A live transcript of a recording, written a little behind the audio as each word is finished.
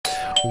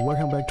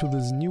Welcome back to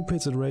this new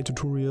pixel array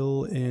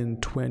tutorial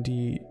in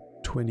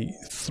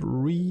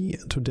 2023.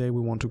 Today we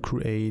want to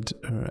create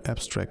an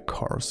abstract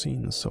car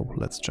scene, so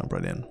let's jump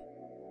right in.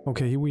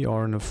 Okay, here we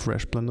are in a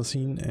fresh Blender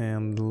scene,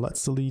 and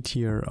let's delete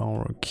here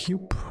our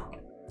cube.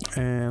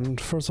 And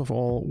first of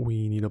all,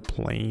 we need a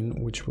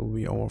plane, which will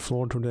be our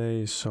floor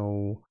today.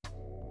 So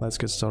let's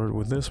get started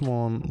with this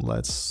one.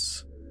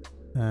 Let's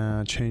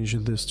change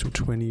this to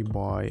 20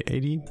 by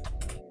 80.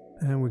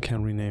 And we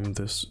can rename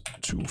this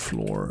to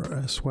floor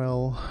as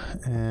well.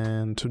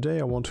 And today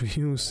I want to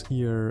use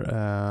here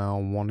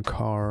one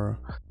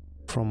car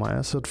from my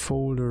asset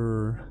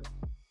folder,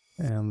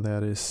 and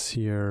that is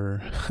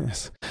here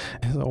as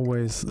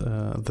always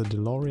the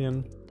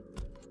DeLorean.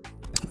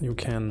 You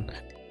can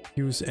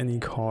use any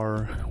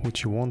car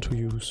which you want to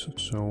use,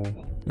 so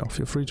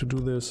feel free to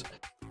do this.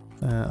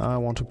 I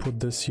want to put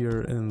this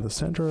here in the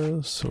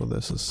center, so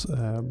this is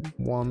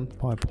 1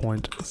 by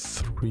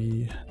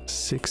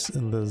 0.36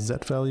 in the Z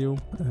value,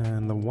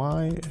 and the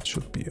Y it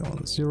should be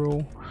on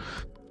 0.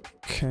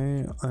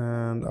 Okay,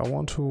 and I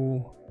want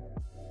to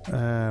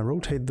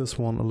rotate this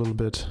one a little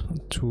bit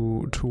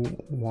to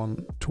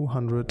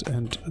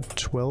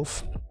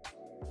 212.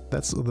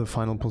 That's the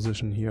final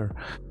position here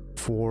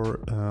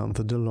for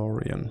the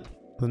DeLorean.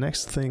 The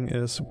next thing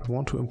is we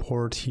want to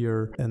import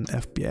here an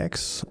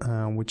FBX,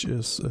 which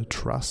is a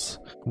Truss.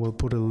 We'll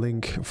put a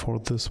link for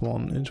this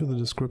one into the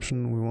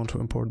description. We want to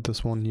import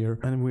this one here,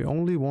 and we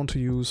only want to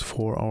use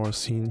for our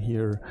scene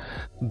here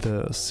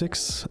the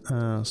 6.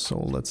 So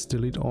let's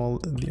delete all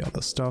the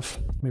other stuff.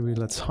 Maybe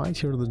let's hide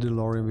here the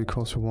DeLorean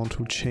because we want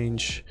to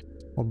change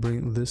or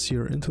bring this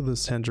here into the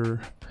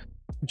center,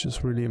 which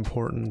is really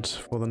important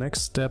for the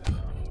next step,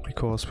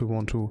 because we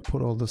want to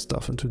put all the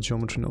stuff into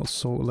geometry nodes.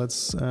 So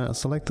let's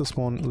select this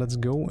one, let's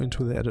go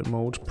into the edit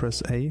mode,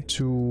 press A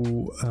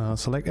to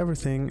select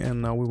everything, and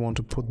now we want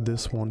to put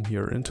this one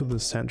here into the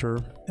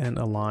center and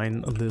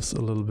align this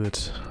a little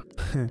bit.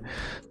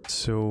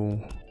 So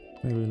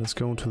maybe let's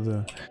go into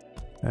the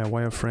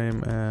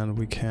wireframe and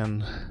we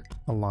can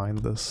align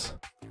this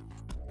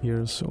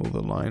here so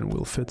the line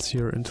will fit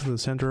here into the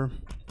center.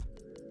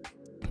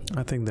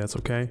 I think that's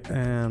okay.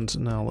 And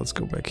now let's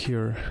go back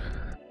here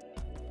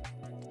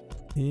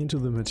into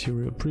the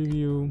material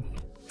preview,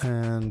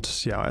 and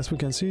yeah, as we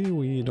can see,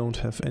 we don't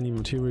have any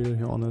material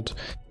here on it,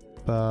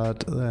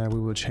 but we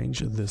will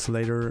change this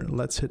later.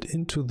 Let's hit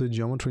into the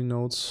geometry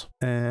nodes,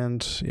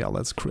 and yeah,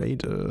 let's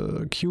create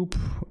a cube,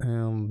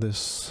 and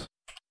this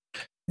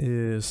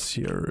is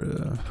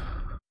here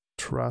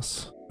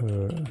truss,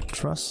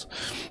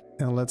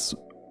 and let's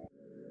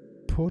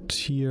put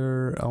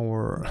here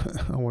our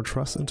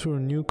truss into a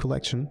new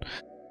collection.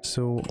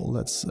 So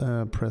let's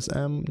press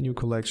M, new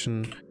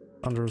collection,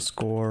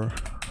 underscore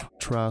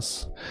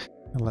truss,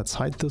 and let's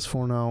hide this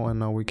for now, and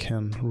now we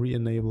can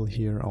re-enable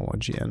here our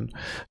GN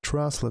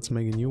truss. Let's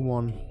make a new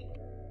one,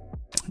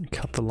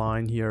 cut the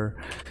line here,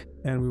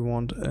 and we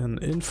want an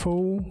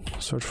info,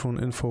 search for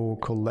an info,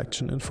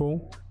 collection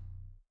info,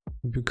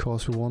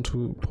 because we want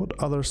to put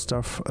other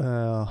stuff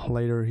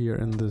later here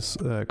in this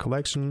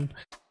collection.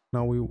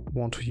 Now we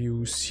want to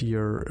use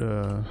here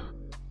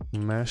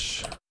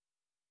mesh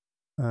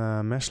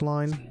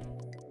line,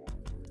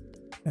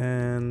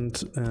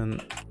 and an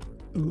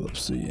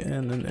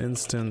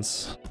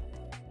instance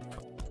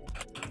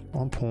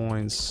on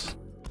points.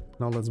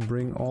 Now let's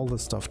bring all the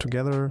stuff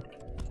together.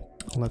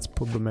 Let's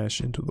put the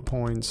mesh into the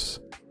points,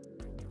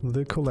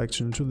 the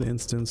collection into the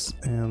instance,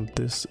 and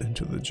this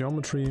into the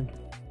geometry.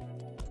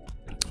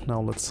 Now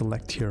let's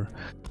select here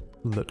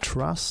the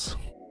truss.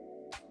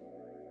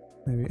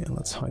 Maybe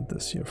let's hide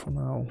this here for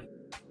now.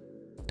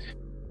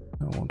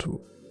 I want to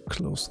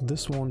close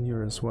this one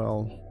here as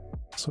well,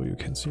 so you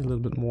can see a little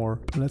bit more.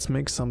 Let's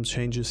make some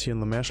changes here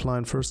in the mesh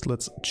line. First,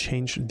 let's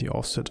change the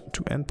offset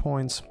to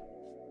endpoints.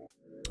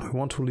 I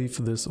want to leave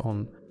this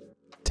on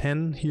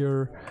 10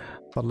 here,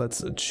 but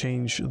let's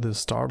change the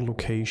start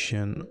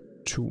location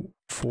to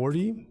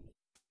 40,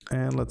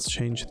 and let's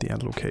change the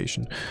end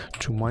location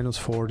to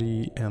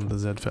 -40 and the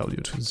Z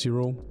value to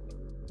 0.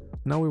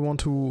 Now we want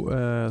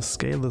to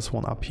scale this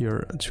one up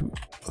here to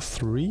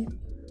 3.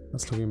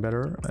 That's looking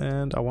better.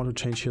 And I want to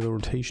change here the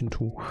rotation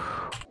to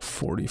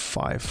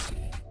 45.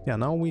 Yeah,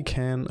 now we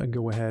can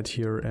go ahead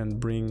here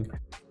and bring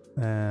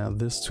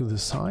this to the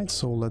side.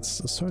 So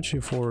let's search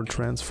here for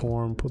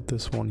transform, put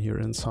this one here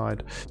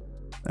inside.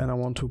 And I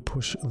want to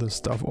push the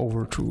stuff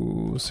over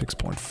to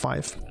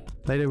 6.5.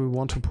 Later we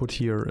want to put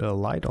here a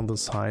light on the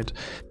side.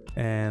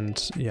 And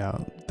yeah,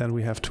 then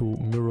we have to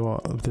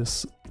mirror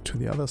this to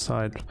the other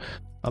side.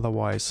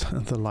 Otherwise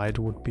the light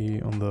would be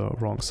on the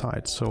wrong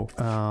side. So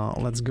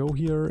let's go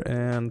here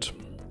and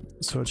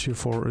search here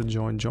for a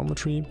join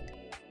geometry,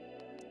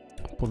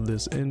 put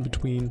this in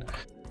between,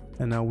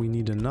 and now we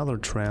need another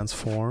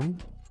transform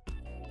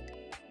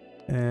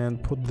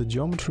and put the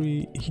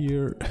geometry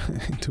here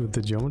into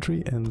the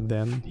geometry, and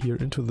then here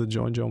into the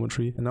join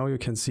geometry. And now you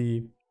can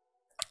see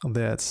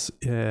that's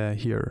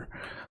here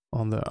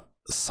on the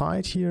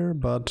side here,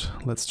 but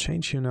let's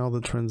change here now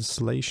the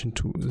translation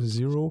to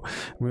 0.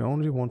 We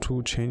only want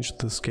to change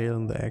the scale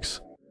in the X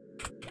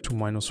to to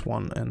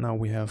 -1, and now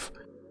we have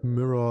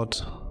mirrored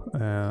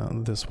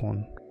this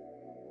one.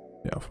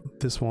 Yeah,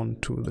 this one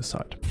to the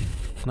side.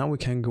 Now we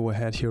can go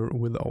ahead here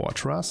with our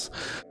truss.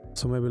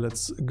 So maybe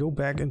let's go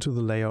back into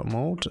the layout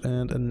mode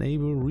and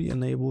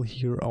re-enable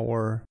here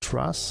our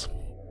truss.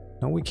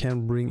 Now we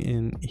can bring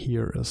in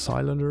here a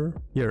cylinder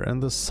here,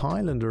 and the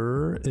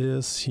cylinder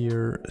is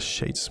here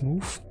shade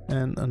smooth.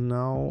 And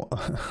now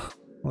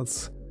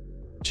let's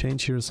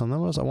change here some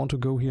numbers. I want to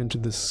go here into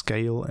the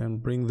scale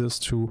and bring this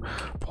to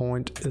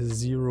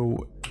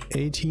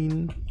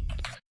 0.018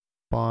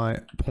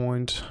 by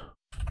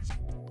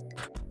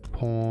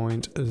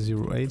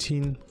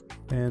 0.018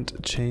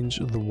 and change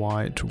the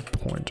Y to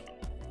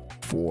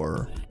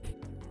 0.4.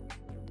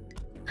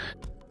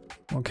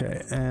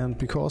 Okay, and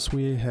because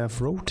we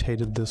have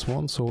rotated this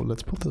one, so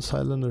let's put the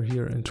cylinder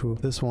here into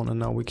this one, and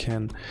now we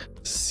can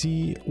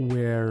see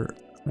where,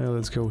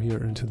 let's go here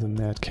into the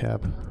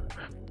madcap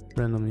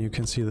random, you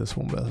can see this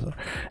one better.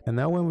 And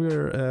now when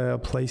we're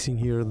placing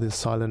here this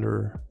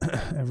cylinder,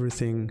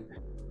 everything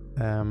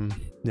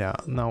yeah,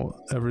 now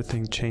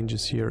everything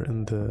changes here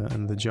in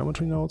the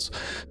geometry nodes.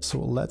 So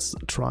let's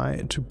try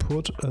to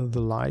put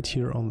the light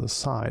here on the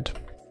side.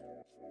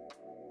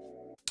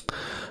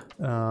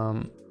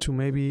 To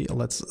maybe,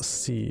 let's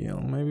see,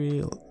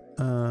 maybe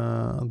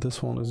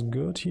this one is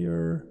good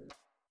here.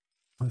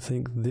 I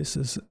think this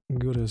is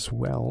good as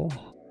well.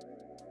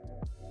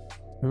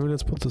 Maybe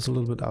let's put this a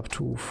little bit up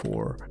to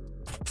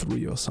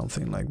 4.3 or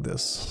something like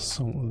this.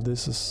 So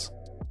this is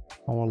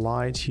our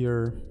light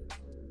here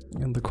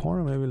in the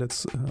corner. Maybe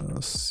let's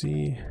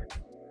see.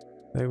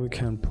 Maybe we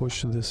can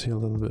push this here a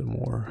little bit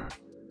more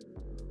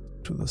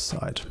to the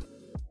side.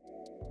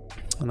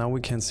 And now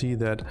we can see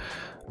that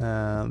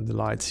the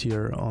lights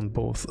here on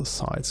both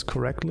sides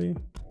correctly.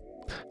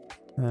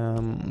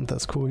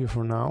 That's cool here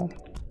for now.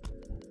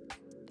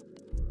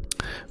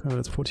 Maybe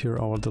let's put here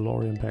our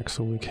DeLorean back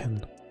so we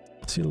can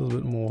see a little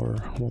bit more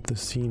what the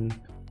scene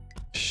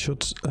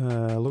should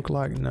look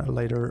like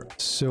later.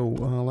 So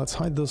let's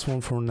hide this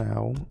one for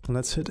now.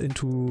 Let's hit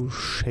into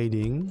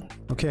shading.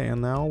 Okay,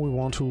 and now we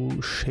want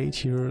to shade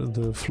here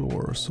the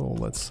floor. So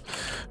let's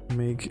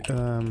make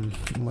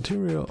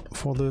material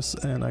for this,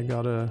 and I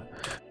got a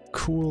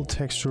cool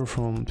texture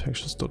from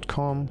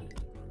textures.com,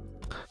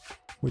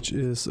 which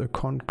is a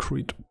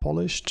concrete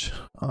polished.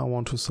 I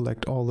want to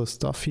select all the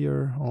stuff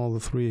here, all the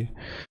three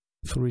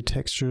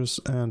textures,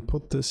 and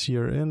put this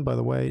here in. By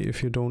the way,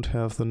 if you don't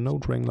have the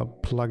Node Wrangler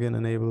plugin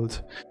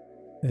enabled,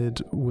 it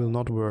will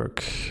not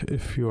work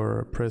if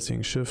you're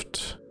pressing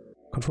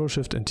Control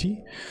Shift and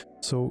T.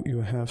 So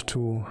you have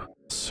to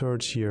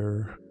search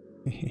here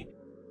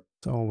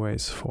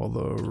always for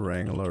the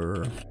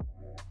Wrangler.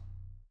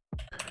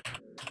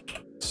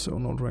 So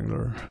Node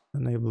Wrangler,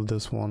 enable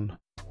this one,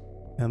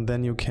 and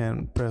then you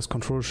can press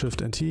Control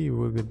Shift and T. You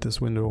will get this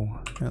window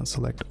and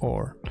select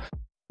all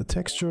the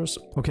textures.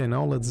 Okay,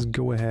 now let's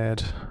go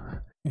ahead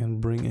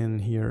and bring in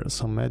here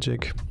some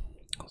magic.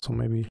 So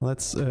maybe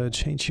let's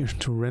change here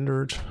to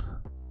rendered.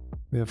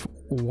 We have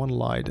one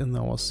light in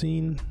our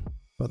scene,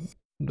 but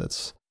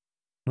that's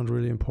not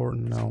really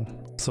important now.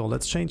 So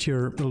let's change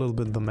here a little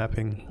bit the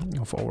mapping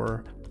of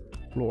our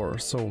floor.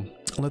 So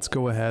let's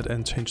go ahead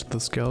and change the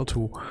scale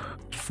to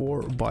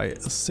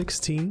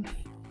 4:16.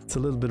 It's a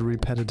little bit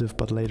repetitive,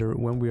 but later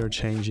when we are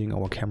changing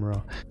our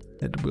camera,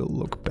 it will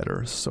look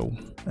better. So,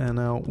 and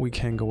now we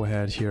can go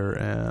ahead here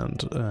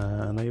and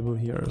enable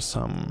here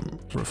some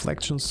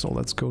reflections. So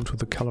let's go to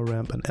the color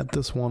ramp and add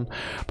this one.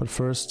 But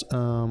first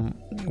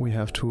we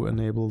have to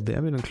enable the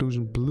ambient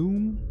occlusion,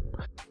 bloom,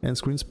 and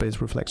screen space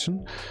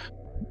reflection.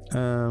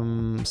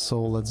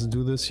 So let's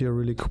do this here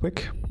really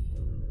quick.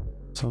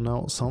 So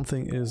now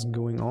something is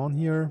going on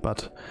here,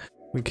 but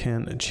we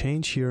can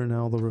change here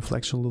now the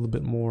reflection a little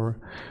bit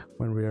more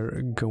when we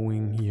are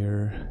going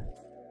here.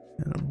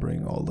 And I'll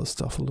bring all the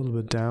stuff a little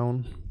bit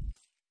down,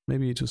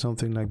 maybe to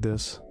something like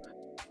this.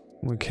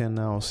 We can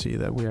now see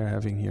that we are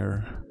having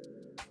here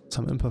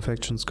some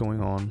imperfections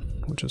going on,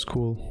 which is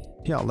cool.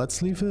 Yeah,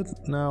 let's leave it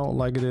now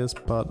like it is,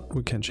 but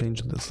we can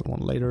change this one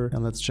later.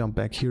 And let's jump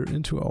back here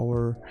into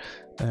our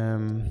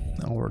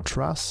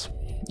truss,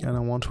 and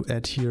I want to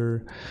add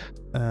here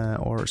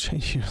or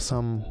change here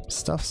some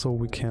stuff so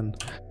we can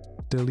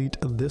delete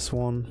this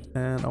one.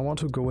 And I want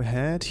to go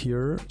ahead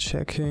here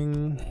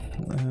checking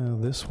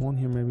this one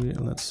here. Maybe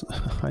let's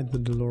hide the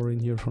DeLorean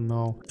here for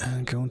now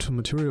and go into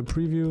material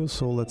preview.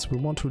 So we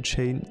want to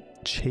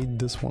shade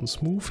this one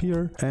smooth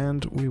here,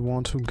 and we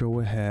want to go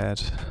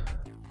ahead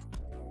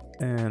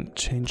and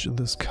change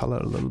this color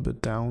a little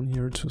bit down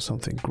here to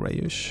something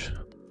grayish,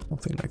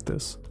 something like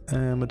this.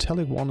 And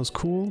metallic one is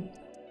cool,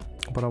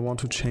 but I want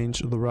to change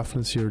the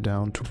roughness here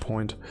down to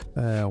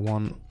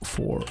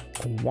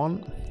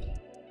 0.141.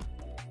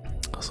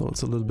 So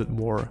it's a little bit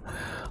more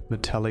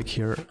metallic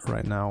here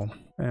right now.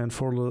 And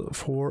for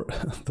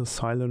the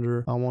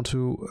cylinder, I want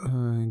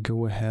to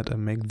go ahead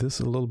and make this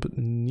a little bit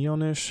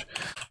neonish.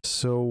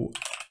 So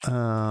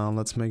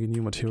let's make a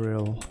new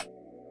material,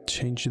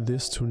 change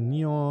this to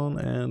neon,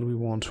 and we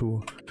want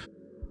to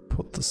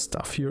put the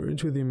stuff here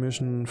into the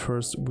emission.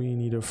 First we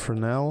need a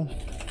Fresnel,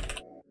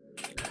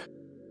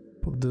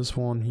 this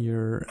one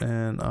here,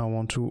 and I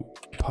want to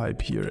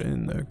pipe here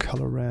in a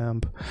color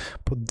ramp,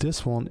 put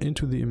this one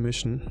into the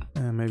emission,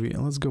 and maybe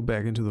let's go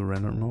back into the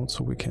render mode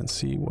so we can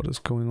see what is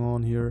going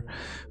on here.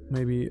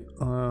 Maybe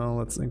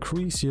let's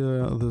increase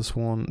here this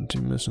one, the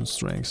emission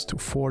strength to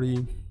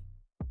 40,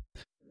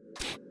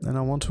 and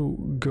I want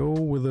to go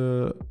with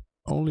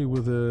only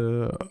with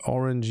a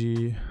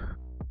orangey,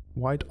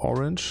 white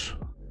orange,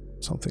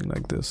 something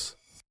like this.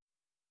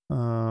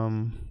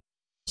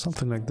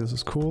 Something like this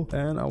is cool,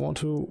 and I want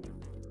to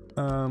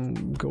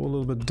go a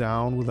little bit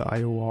down with the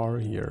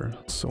IOR here,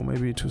 so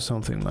maybe to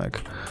something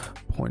like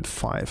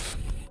 0.5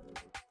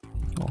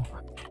 or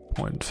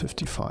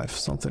 0.55,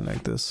 something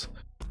like this.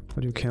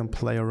 But you can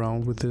play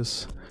around with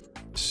this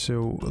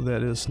so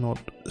that is not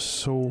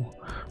so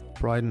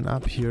brightened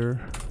up here,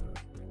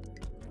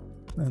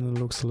 and it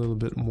looks a little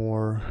bit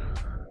more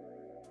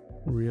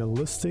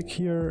realistic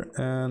here.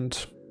 And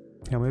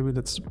yeah, maybe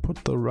let's put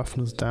the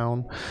roughness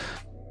down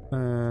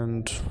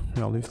and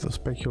leave the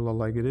specular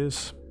like it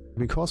is.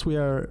 Because we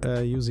are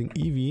using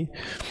Eevee,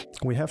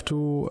 we have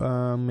to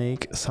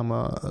make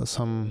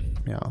some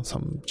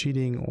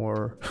cheating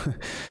or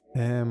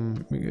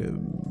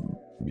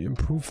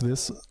improve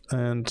this,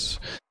 and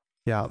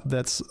yeah,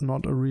 that's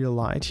not a real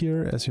light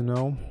here, as you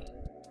know,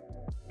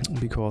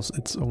 because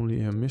it's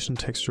only a mission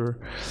texture.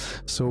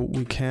 So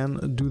we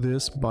can do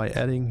this by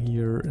adding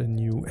here a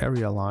new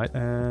area light,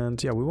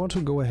 and yeah, we want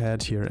to go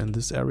ahead here in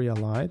this area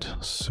light.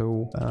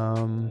 So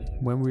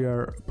when we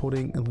are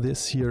putting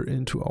this here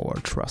into our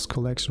Truss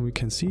collection, we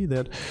can see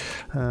that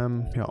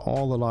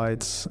all the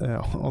lights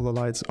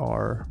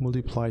are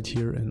multiplied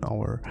here in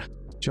our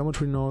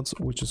geometry nodes,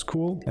 which is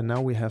cool. And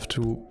now we have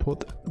to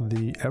put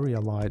the area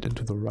light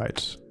into the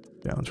right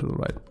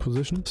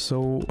position.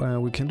 So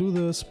we can do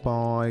this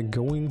by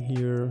going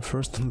here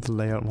first in the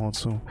layout mode,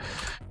 so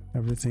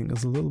everything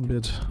is a little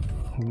bit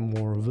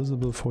more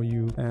visible for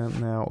you. And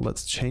now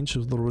let's change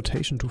the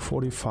rotation to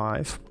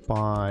 45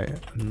 by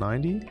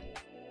 90,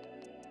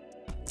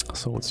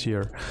 so it's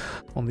here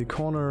on the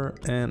corner.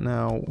 And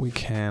now we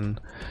can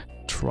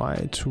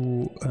try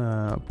to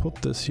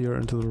put this here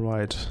into the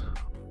right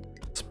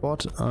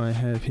spot. I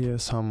have here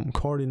some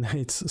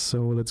coordinates,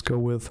 so let's go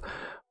with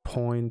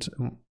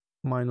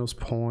minus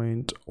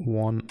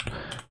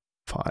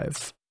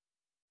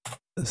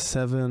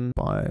 0.157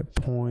 by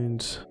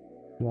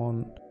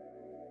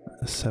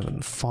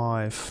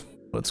 0.175.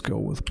 Let's go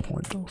with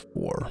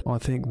 0.4. I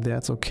think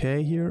that's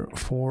okay here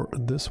for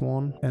this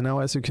one. And now,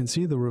 as you can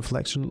see, the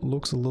reflection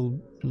looks a little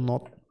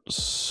not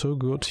so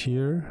good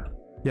here.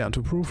 Yeah,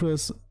 to prove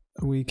this,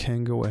 we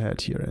can go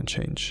ahead here and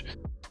change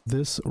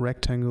this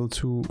rectangle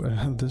to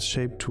this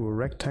shape to a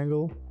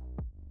rectangle.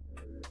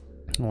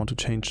 I want to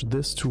change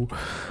this to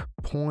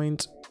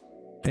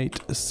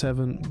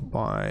 0.87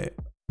 by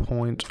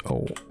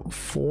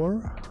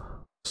 0.04.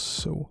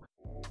 So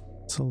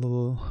it's a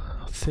little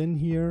thin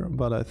here,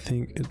 but I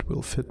think it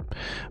will fit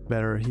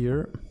better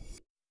here.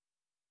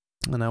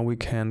 And now we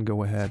can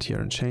go ahead here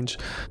and change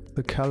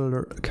the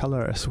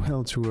color as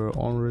well to an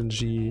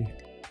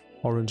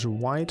orange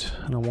white,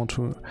 and I want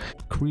to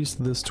increase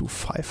this to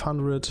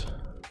 500,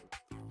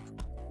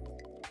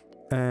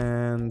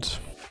 and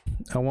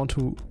I want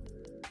to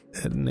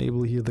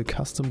enable here the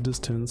custom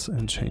distance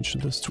and change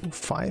this to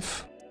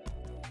 5.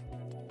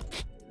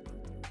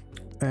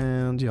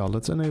 And yeah,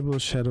 let's enable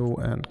shadow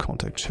and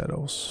contact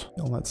shadows.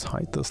 Let's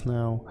hide this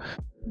now,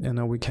 and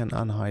now we can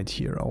unhide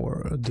here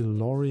our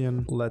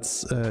DeLorean.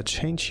 Let's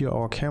change here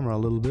our camera a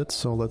little bit,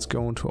 so let's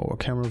go into our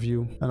camera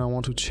view, and I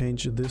want to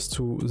change this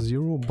to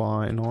 0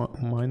 by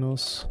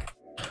minus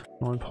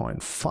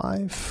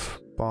 9.5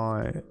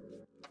 by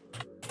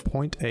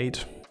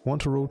 0.8.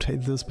 Want to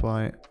rotate this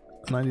by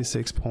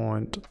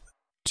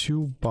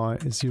 96.2 by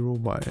 0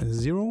 by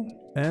 0,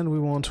 and we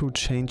want to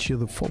change here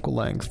the focal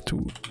length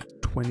to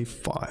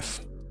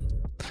 25.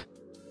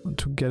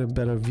 To get a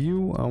better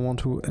view, I want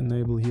to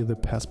enable here the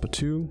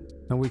pass-by-2.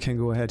 Now we can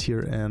go ahead here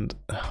and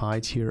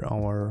hide here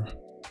our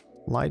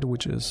light,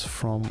 which is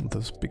from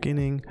this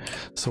beginning.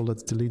 So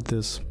let's delete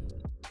this,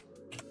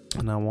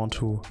 and I want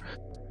to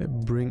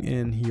bring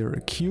in here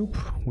a cube,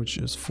 which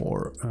is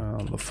for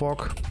the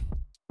fog.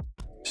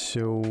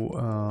 So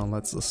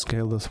let's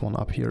scale this one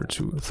up here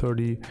to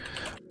 30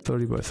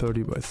 by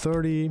 30 by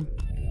 30,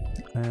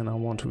 and I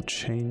want to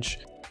change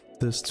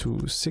this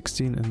to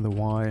 16 in the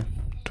Y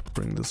to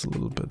bring this a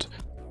little bit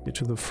here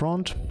to the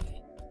front.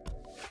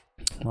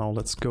 Now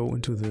let's go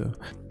into the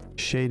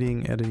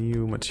shading, add a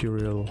new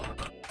material,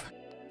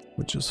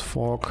 which is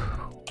fog.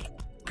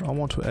 I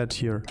want to add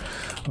here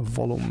a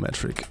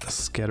volumetric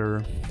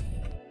scatter,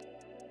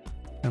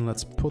 and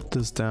let's put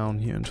this down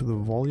here into the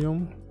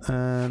volume.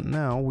 And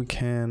now we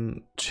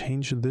can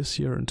change this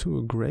here into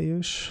a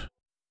grayish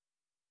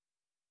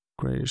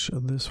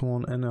this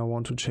one, and I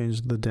want to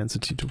change the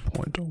density to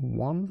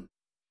 0.1,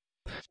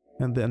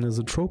 and then as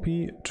a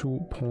trophy to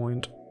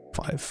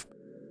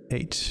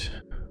 0.58.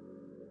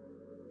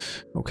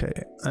 Okay,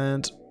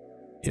 and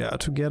yeah,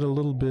 to get a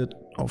little bit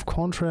of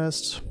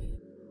contrast,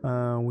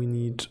 we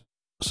need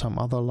some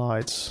other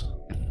lights.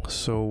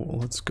 So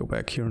let's go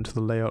back here into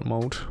the layout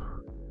mode.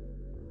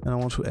 And I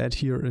want to add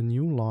here a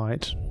new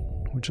light,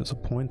 which is a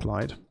point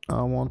light.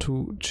 I want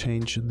to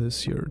change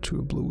this here to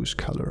a bluish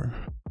color.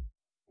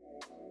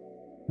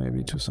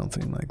 Maybe to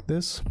something like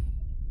this.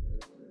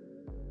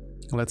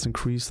 Let's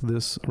increase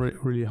this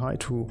really high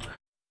to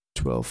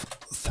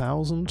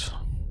 12,000.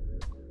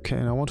 Okay,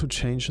 and I want to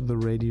change the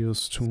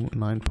radius to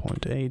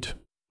 9.8.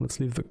 Let's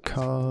leave the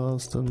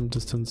custom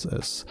distance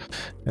as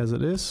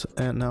it is.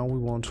 And now we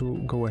want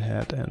to go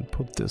ahead and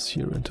put this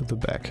here into the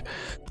back.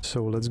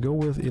 So let's go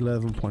with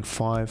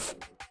 11.5,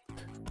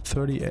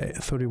 38,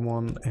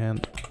 31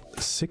 and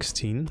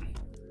 16.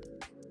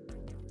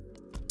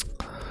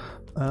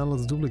 And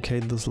let's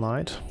duplicate this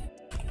light.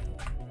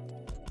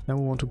 And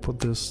we want to put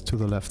this to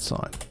the left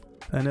side.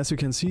 And as you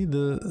can see,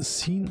 the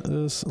scene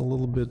is a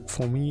little bit,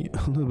 for me,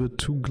 a little bit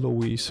too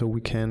glowy, so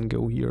we can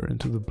go here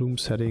into the bloom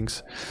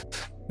settings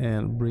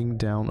and bring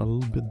down a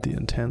little bit the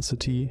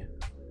intensity.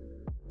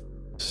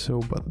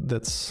 So, but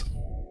that's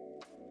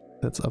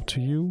up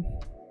to you.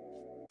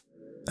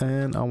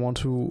 And I want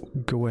to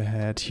go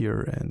ahead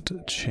here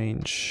and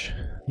change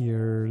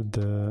here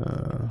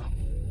the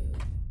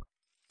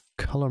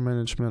color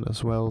management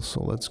as well.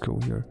 So let's go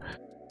here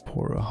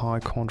for a high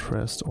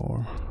contrast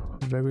or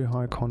very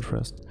high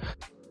contrast.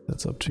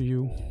 That's up to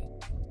you.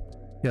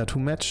 Yeah, to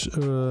match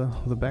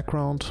the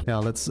background, yeah,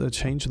 let's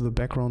change the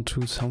background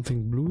to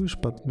something bluish,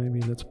 but maybe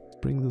let's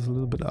bring this a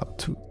little bit up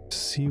to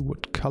see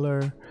what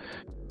color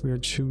we are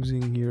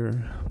choosing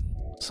here.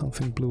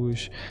 Something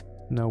bluish.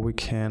 Now we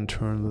can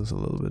turn this a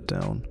little bit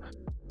down,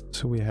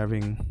 so we're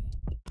having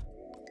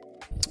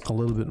a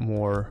little bit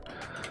more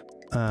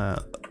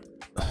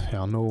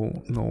yeah,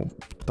 no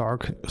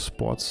dark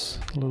spots,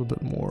 a little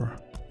bit more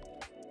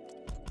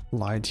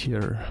light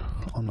here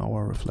on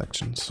our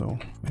reflection, so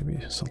maybe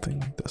something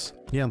like this.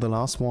 Yeah, the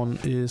last one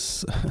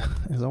is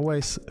as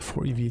always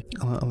for Eevee.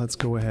 Let's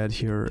go ahead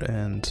here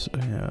and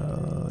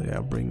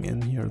yeah, bring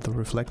in here the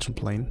reflection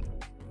plane.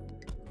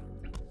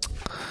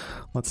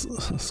 Let's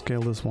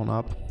scale this one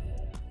up,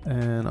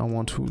 and I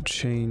want to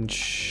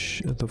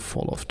change the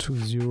fall off to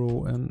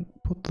 0 and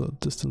put the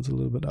distance a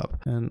little bit up.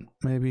 And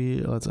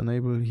maybe let's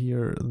enable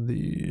here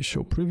the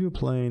show preview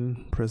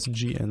plane, press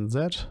G and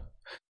Z,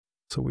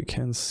 so we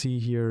can see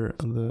here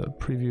the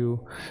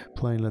preview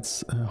plane.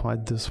 Let's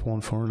hide this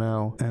one for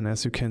now. And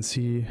as you can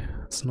see,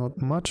 it's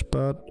not much,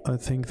 but I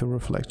think the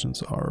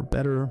reflections are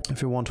better.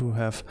 If you want to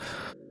have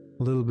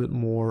a little bit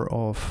more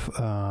of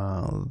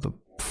the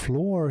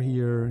floor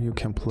here, you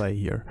can play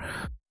here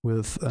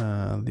with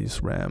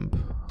this ramp.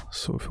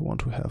 So if you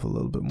want to have a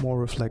little bit more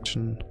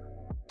reflection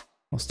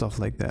or stuff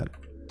like that,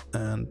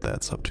 and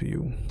that's up to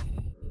you.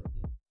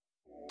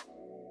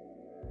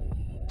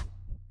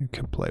 You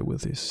can play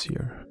with this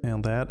here.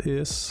 And that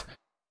is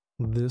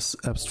this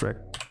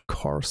abstract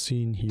car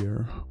scene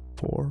here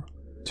for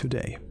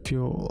today. If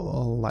you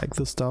like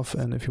this stuff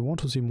and if you want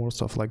to see more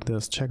stuff like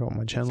this, check out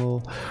my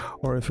channel.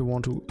 Or if you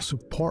want to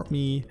support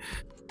me,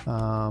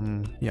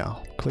 yeah,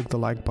 click the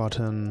like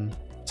button,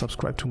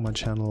 subscribe to my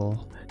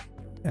channel,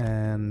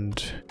 and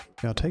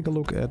yeah, take a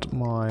look at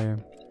my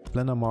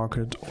Blender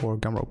Market or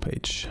Gumroad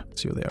page.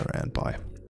 See you there, and bye.